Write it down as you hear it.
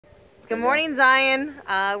Good morning, Zion.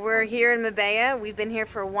 We're here in Mabea. We've been here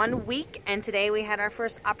for 1 week, and today we had our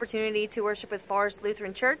first opportunity to worship with Forest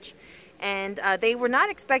Lutheran Church. And they were not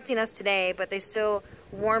expecting us today, but they still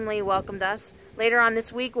warmly welcomed us. Later on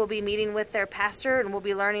this week, we'll be meeting with their pastor, and we'll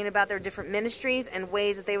be learning about their different ministries and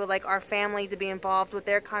ways that they would like our family to be involved with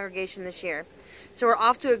their congregation this year. So we're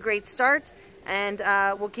off to a great start, and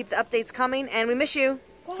we'll keep the updates coming, and we miss you.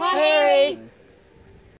 Hey!